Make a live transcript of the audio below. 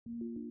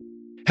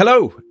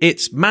Hello,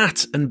 it's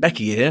Matt and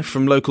Becky here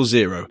from Local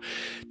Zero.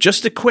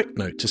 Just a quick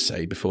note to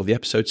say before the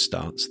episode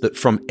starts that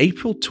from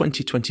April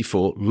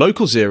 2024,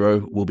 Local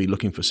Zero will be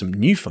looking for some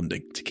new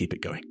funding to keep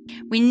it going.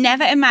 We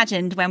never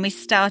imagined when we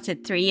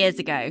started 3 years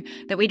ago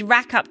that we'd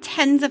rack up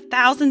tens of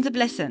thousands of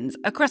listens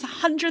across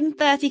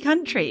 130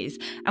 countries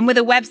and with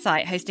a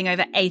website hosting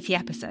over 80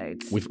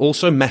 episodes. We've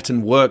also met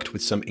and worked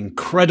with some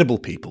incredible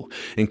people,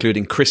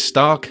 including Chris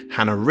Stark,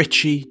 Hannah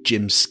Ritchie,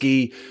 Jim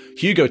Ski,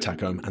 Hugo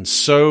Tacome, and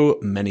so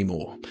many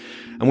more.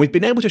 And we've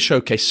been able to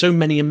showcase so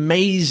many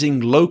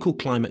amazing local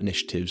climate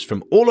initiatives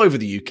from all over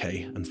the UK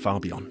and far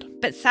beyond.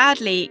 But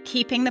sadly,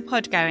 keeping the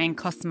pod going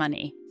costs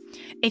money.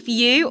 If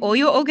you or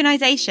your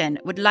organisation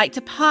would like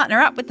to partner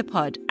up with the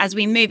pod as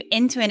we move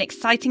into an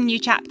exciting new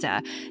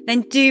chapter,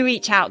 then do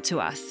reach out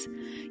to us.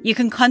 You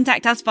can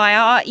contact us via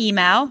our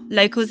email,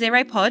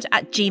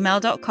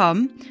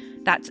 localzeropod@gmail.com.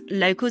 That's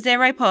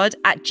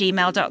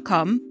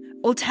localzeropod@gmail.com.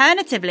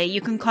 Alternatively, you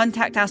can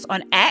contact us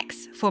on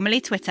X, formerly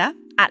Twitter,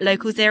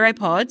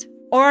 @localzeropod,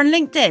 or on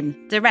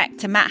LinkedIn, direct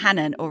to Matt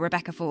Hannon or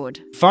Rebecca Ford.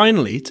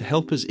 Finally, to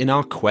help us in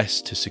our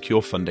quest to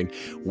secure funding,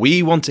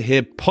 we want to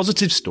hear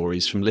positive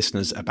stories from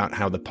listeners about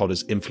how the pod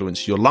has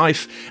influenced your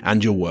life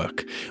and your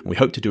work. And we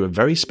hope to do a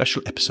very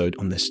special episode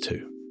on this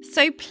too.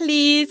 So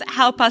please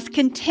help us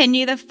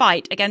continue the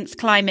fight against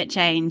climate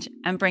change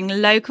and bring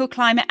local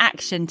climate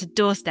action to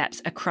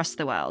doorsteps across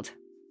the world.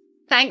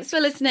 Thanks for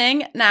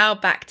listening. Now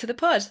back to the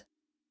pod.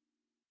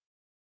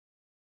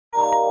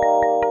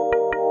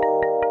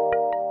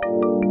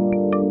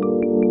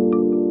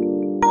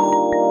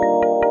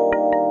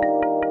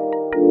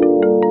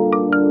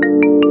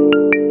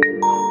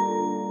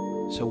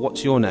 So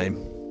what's your name?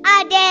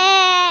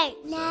 Ade!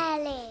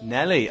 Nelly.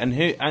 Nelly.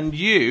 And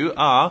you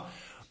are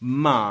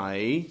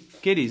my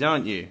kiddies,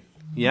 aren't you?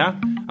 Yeah?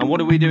 And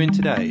what are we doing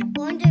today?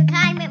 Want to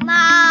climate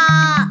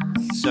march.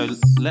 So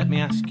let me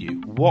ask you,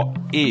 what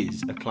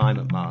is a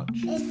climate march?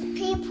 It's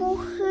people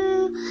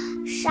who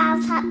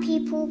shout at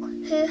people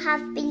who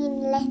have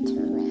been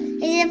littering.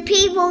 It's the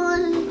people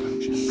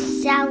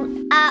who shout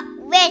at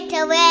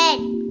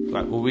littering.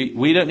 Right, well,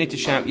 we don't need to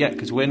shout yet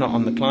because we're not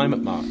on the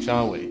climate march,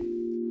 are we?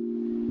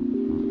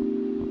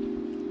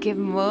 Good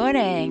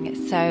morning.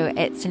 So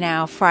it's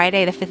now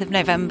Friday, the 5th of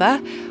November.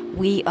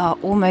 We are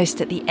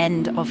almost at the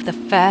end of the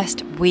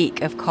first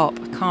week of COP.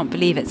 I can't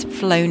believe it's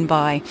flown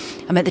by.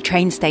 I'm at the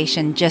train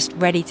station just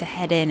ready to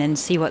head in and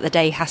see what the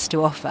day has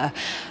to offer.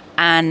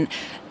 And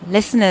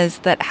listeners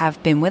that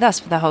have been with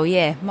us for the whole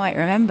year might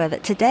remember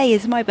that today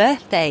is my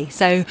birthday.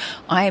 So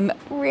I'm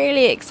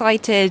really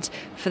excited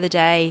for the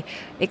day,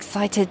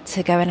 excited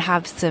to go and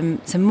have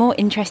some more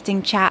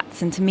interesting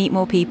chats and to meet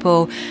more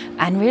people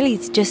and really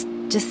just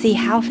see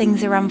how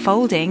things are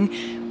unfolding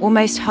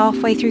almost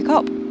halfway through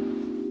COP.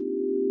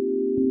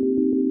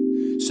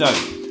 So,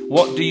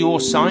 what do your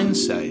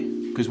signs say?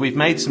 Because we've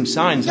made some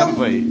signs, haven't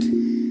we?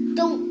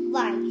 Don't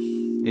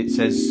rice. It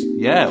says,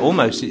 yeah,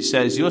 almost. It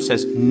says, yours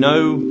says,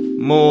 no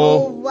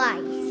more.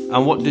 Rice.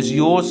 And what does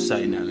yours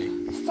say, Nelly?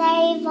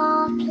 Save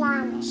our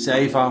planet.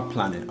 Save our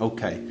planet.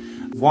 Okay.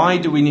 Why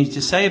do we need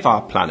to save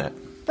our planet?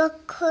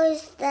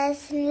 Because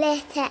there's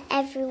litter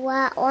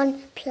everywhere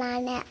on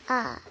planet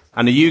Earth.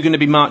 And are you going to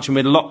be marching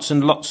with lots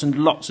and lots and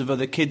lots of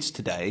other kids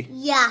today?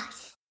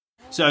 Yes.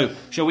 So,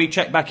 shall we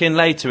check back in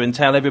later and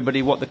tell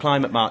everybody what the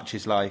climate march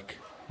is like?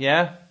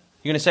 Yeah?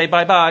 You're going to say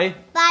bye-bye?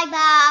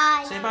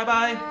 Bye-bye. Say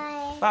bye-bye.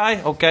 Bye.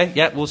 Bye. Okay,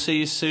 yeah, we'll see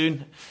you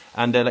soon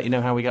and let you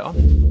know how we get on.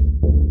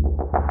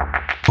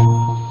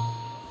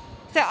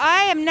 So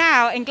I am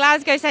now in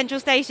Glasgow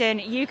Central Station.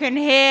 You can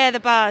hear the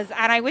buzz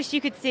and I wish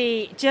you could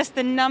see just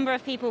the number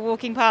of people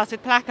walking past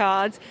with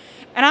placards.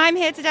 And I'm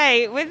here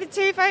today with the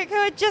two folk who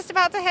are just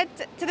about to head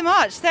to the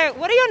march. So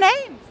what are your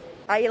names?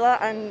 Isla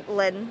and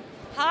Lynn.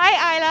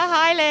 Hi Isla,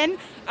 hi Lynn.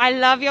 I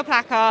love your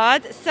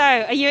placard. So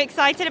are you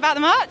excited about the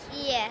march?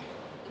 Yeah.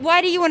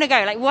 Why do you want to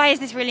go? Like, why is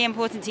this really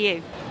important to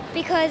you?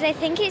 Because I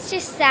think it's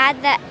just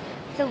sad that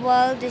the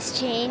world is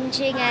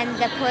changing and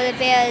the polar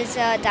bears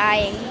are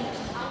dying.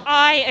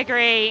 I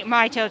agree.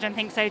 My children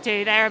think so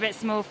too. They're a bit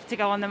small to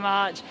go on the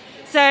march.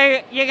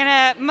 So you're going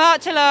to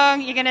march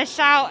along, you're going to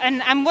shout,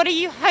 and what do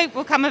you hope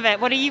will come of it?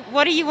 What do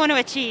you want to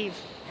achieve?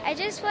 I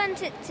just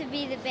want it to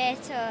be the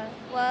better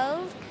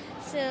world,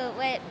 so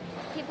when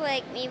people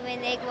like me, when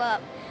they grow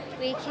up,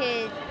 we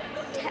could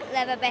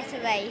live a better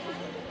life.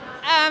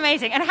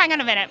 Amazing. And hang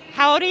on a minute.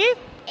 How old are you?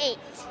 8.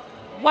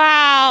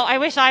 Wow. I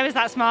wish I was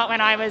that smart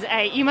when I was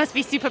 8. You must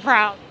be super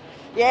proud.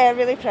 Yeah,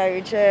 really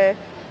proud.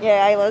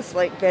 Isla's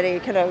like very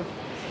kind of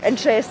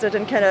interested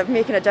in kind of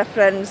making a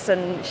difference,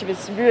 and she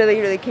was really,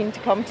 really keen to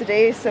come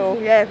today. So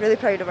yeah, really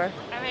proud of her.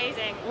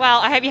 Amazing.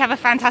 Well, I hope you have a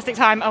fantastic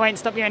time. I won't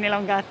stop you any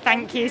longer.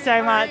 Thank you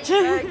so much.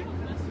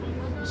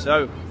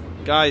 So,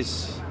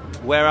 guys,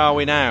 where are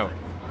we now?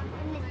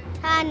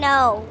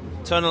 Tunnel.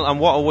 Tunnel,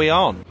 and what are we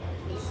on?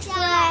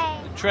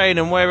 Train. Train,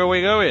 and where are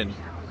we going?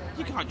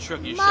 You can't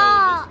shrug your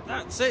March. shoulders.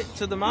 That's it,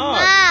 to the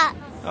march. March.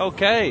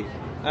 Okay.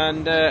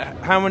 And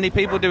how many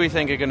people do we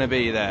think are going to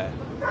be there?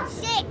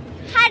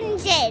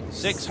 600.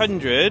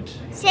 600?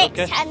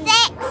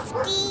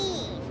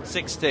 616.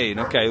 16.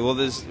 Okay. Well,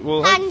 hopefully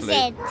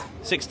 100.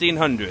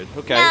 1600.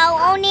 Okay. No,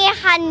 only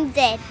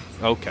 100.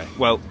 Okay.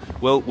 Well,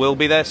 we'll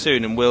be there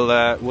soon, and we'll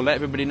let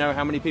everybody know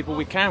how many people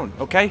we count.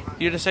 Okay.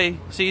 You gonna say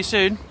see you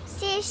soon?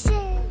 See you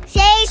soon. See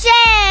you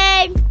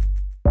soon.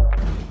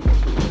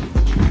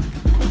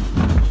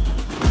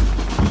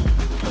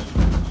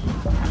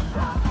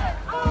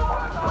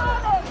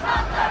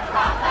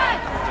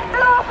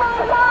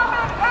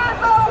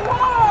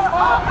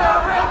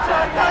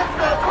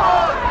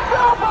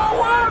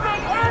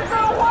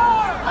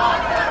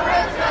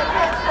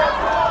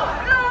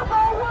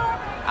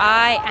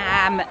 I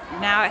am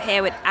now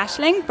here with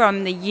Aisling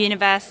from the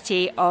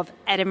University of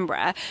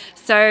Edinburgh.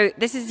 So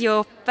this is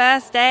your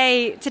first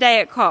day today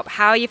at COP.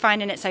 How are you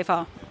finding it so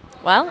far?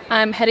 Well,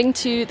 I'm heading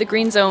to the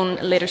Green Zone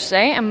later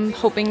today. I'm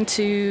hoping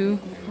to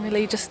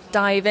really just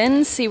dive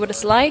in, see what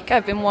it's like.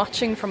 I've been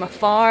watching from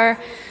afar,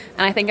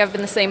 and I think I've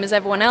been the same as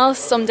everyone else.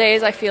 Some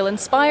days I feel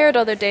inspired,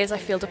 other days I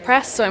feel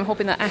depressed, so I'm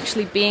hoping that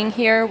actually being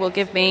here will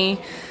give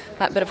me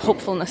that bit of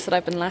hopefulness that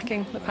I've been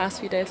lacking the past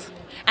few days.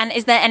 And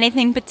is there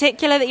anything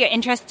particular that you're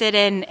interested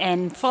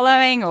in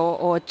following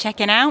or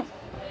checking out?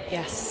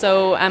 Yes,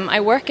 so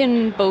I work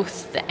in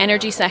both the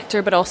energy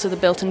sector but also the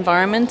built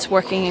environment,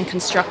 working in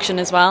construction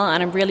as well,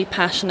 and I'm really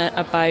passionate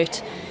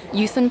about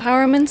youth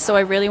empowerment, so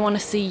I really want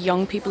to see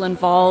young people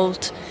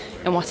involved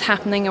in what's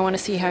happening. I want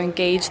to see how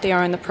engaged they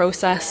are in the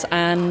process,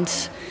 and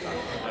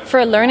for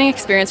a learning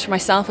experience for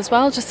myself as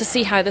well, just to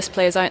see how this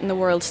plays out in the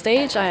world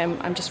stage.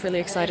 I'm just really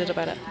excited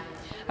about it.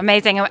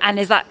 Amazing. And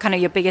is that kind of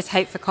your biggest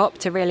hope for COP,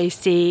 to really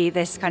see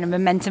this kind of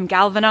momentum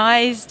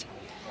galvanised?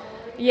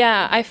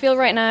 Yeah, I feel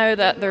right now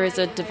that there is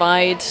a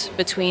divide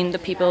between the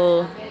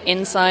people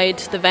inside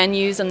the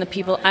venues and the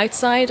people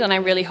outside, and I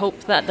really hope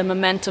that the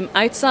momentum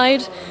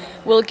outside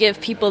will give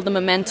people the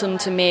momentum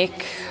to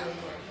make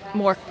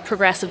more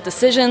progressive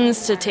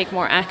decisions, to take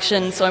more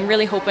action. So I'm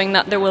really hoping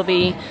that there will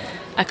be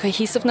a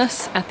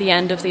cohesiveness at the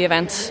end of the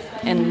event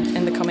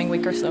in the coming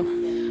week or so.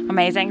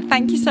 Amazing.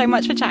 Thank you so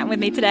much for chatting with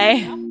me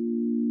today.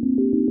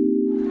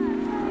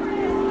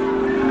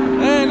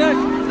 Hey, look,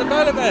 it's the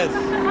Polar Bears.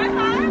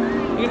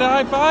 You gonna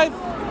high five?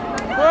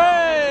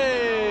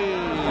 Hooray!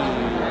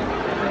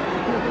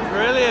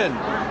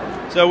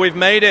 Brilliant. So we've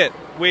made it.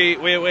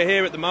 We're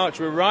here at the march.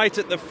 We're right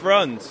at the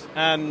front,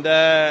 and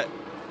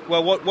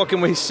well, what can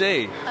we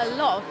see? A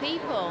lot of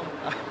people.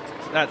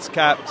 That's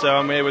Cap. So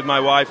I'm here with my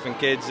wife and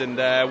kids, and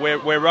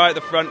we're right at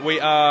the front. We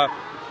are.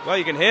 Well,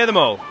 you can hear them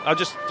all. I'll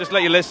just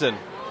let you listen.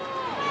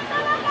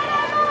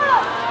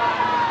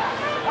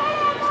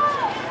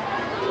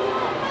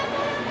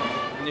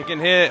 You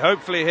can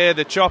hopefully hear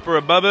the chopper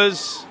above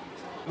us,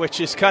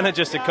 which is kind of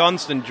just a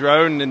constant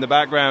drone in the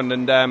background.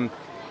 And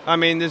I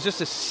mean, there's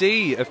just a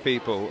sea of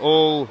people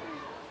all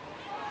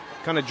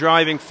kind of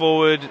driving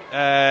forward.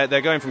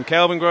 They're going from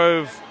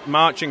Kelvingrove,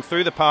 marching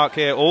through the park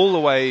here, all the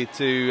way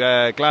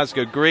to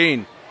Glasgow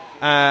Green.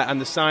 And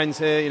the signs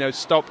here,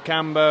 stop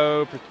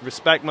Cambo,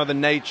 respect Mother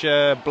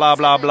Nature, blah,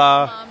 blah,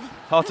 blah.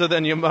 Hotter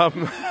than your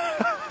mum,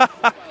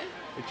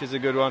 which is a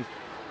good one.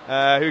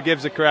 Who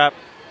gives a crap?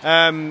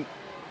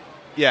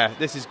 Yeah,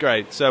 this is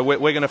great. So we're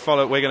going to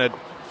follow. We're going to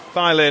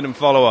file in and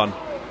follow on.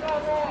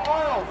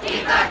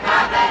 Keep that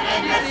carbon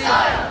in the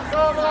soil.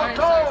 No more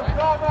coal,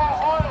 no more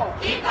oil.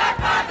 Keep that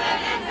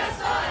carbon in the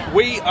soil.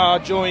 We are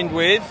joined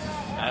with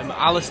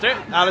Alistair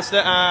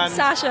and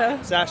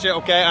Sasha.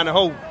 Okay, and a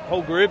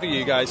whole group of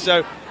you guys.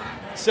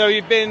 So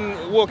you've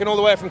been walking all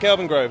the way from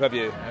Kelvingrove, have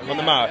you, on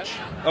the march?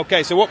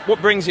 Okay, so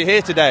what brings you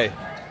here today?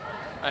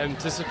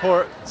 To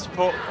support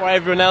why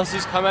everyone else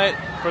has come out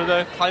for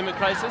the climate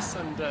crisis,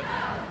 and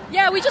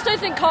yeah, we just don't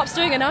think COP's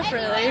doing enough,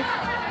 really.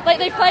 Like,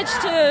 they've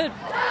pledged to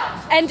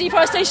end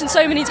deforestation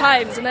so many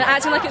times, and they're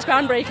acting like it's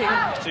groundbreaking.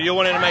 So you're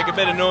wanting to make a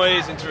bit of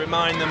noise and to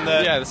remind them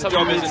that the something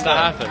job needs isn't to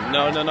done.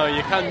 happen. No,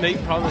 you can't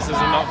make promises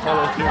and not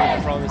follow through with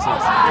the promises.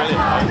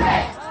 Brilliant.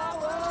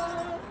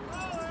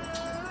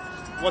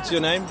 What's your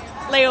name?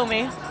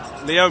 Leomi.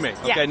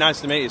 Okay,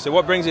 nice to meet you. So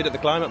what brings you to the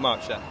climate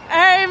march then?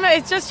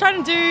 It's just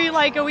trying to do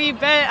like a wee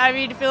bit. I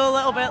mean, feel a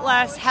little bit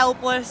less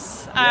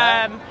helpless,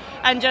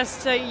 and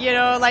just to,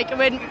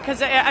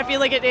 because I feel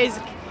like it is,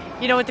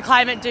 with the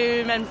climate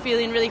doom and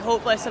feeling really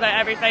hopeless about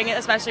everything,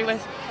 especially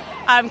with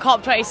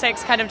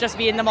COP26 kind of just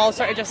being them all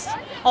sort of just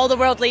all the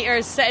world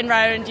leaders sitting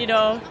around,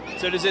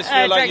 So does this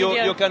feel like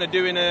you're kind of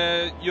doing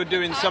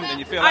something?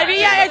 You feel like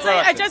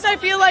I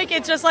feel like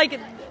it's just like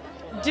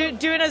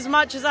doing as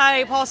much as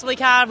I possibly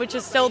can, which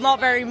is still not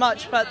very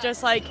much, but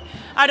just like,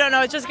 I don't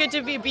know, it's just good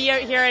to be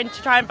out here and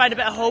to try and find a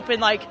bit of hope in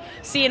like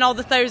seeing all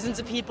the thousands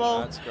of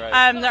people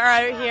that are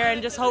out here,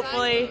 and just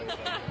hopefully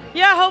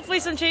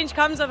some change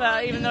comes of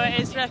it, even though it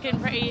is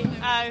freaking pretty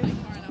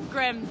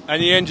grim.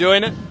 And you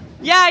enjoying it?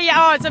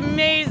 Yeah, it's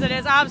amazing.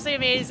 It's absolutely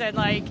amazing.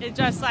 Like, it's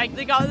just like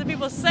they got the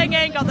people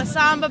singing, got the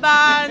samba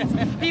bands,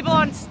 people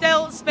on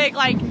stilts speak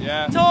totally.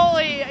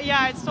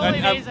 Yeah, it's totally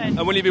amazing.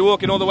 And will you be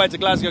walking all the way to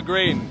Glasgow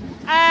Green?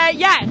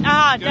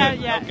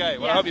 Yeah. Okay,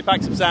 well, I hope you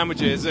pack some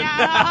sandwiches and,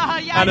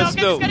 and and a it's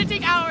stool. going to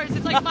take hours.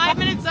 It's like 5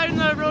 minutes down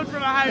the road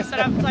from our house, and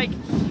I have to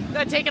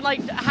taken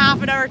like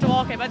half an hour to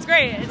walk it, but it's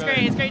great. It's great.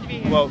 It's great to be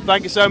here. Well,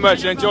 thank you so much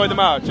and enjoy the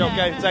march.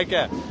 Okay, take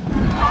care.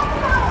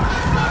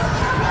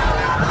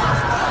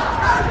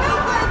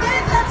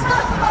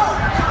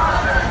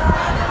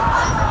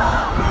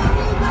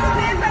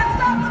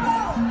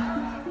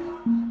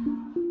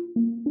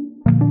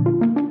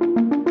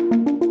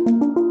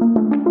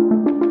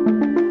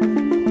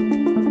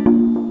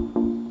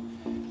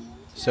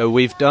 So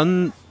we've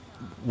done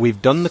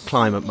the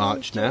climate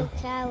march now.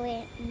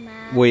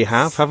 We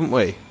have, haven't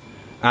we?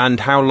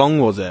 And how long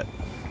was it?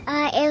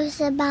 It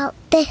was about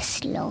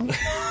this long.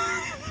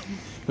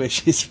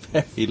 Which is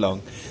very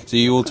long. So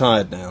you all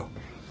tired now?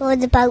 It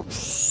was about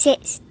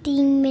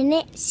 16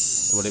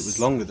 minutes. Well, it was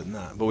longer than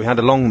that, but we had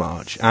a long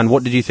march. And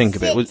what did you think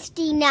of it?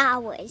 16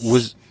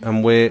 hours.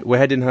 And we're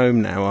heading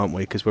home now, aren't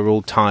we? Because we're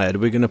all tired.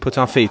 We're going to put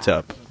our feet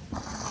up.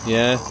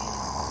 Yeah.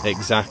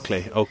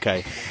 Exactly.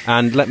 Okay.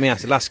 And let me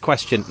ask the last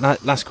question.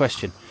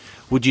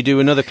 Would you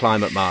do another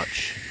climate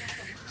march?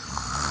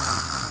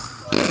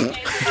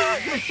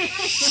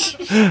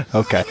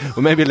 Okay.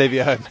 Well, maybe leave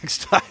you home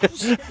next time.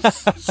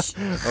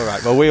 All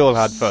right. Well, we all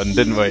had fun,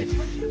 didn't we?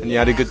 And you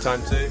had a good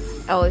time too?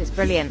 Oh, it was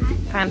brilliant.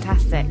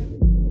 Fantastic.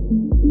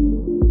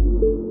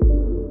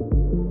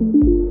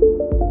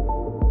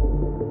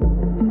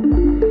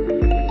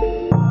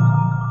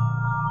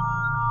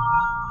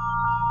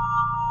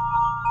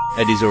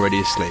 Eddie's already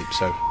asleep,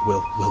 so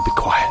we'll be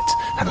quiet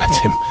and let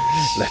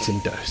him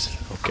doze.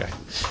 Okay.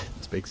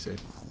 Speak soon.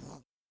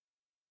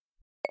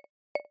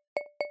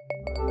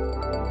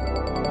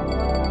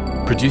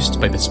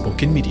 Produced by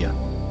Bespoken Media.